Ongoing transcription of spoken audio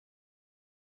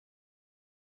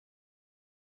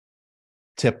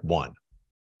tip one.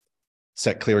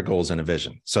 Set clear goals and a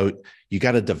vision. So you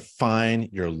got to define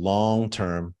your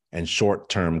long-term and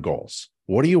short-term goals.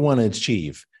 What do you want to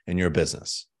achieve in your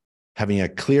business? Having a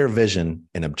clear vision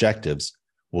and objectives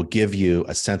will give you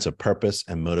a sense of purpose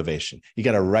and motivation. You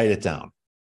got to write it down.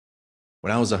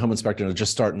 When I was a home inspector and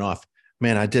just starting off,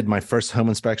 man, I did my first home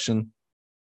inspection.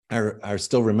 I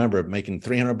still remember making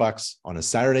 $300 on a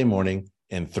Saturday morning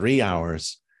in 3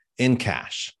 hours in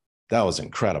cash. That was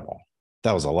incredible.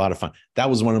 That was a lot of fun. That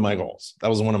was one of my goals. That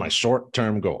was one of my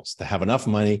short-term goals, to have enough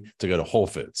money to go to Whole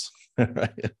Foods.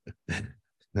 Right?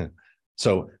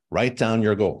 So write down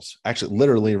your goals. Actually,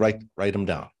 literally write them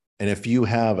down. And if you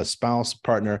have a spouse,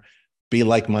 partner, be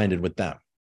like-minded with them.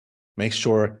 Make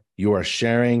sure you are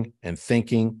sharing and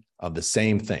thinking of the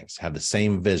same things, have the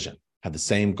same vision, have the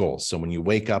same goals. So when you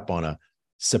wake up on a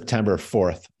September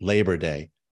 4th, Labor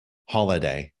Day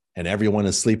holiday, and everyone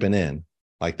is sleeping in,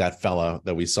 like that fellow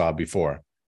that we saw before,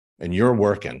 and you're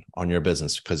working on your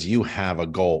business because you have a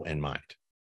goal in mind,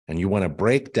 and you want to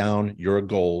break down your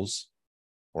goals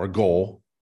or goal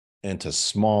into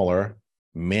smaller,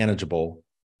 manageable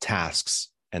tasks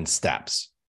and steps.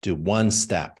 Do one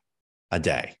step a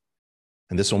day.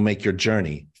 And this will make your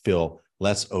journey feel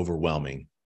less overwhelming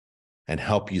and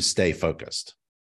help you stay focused.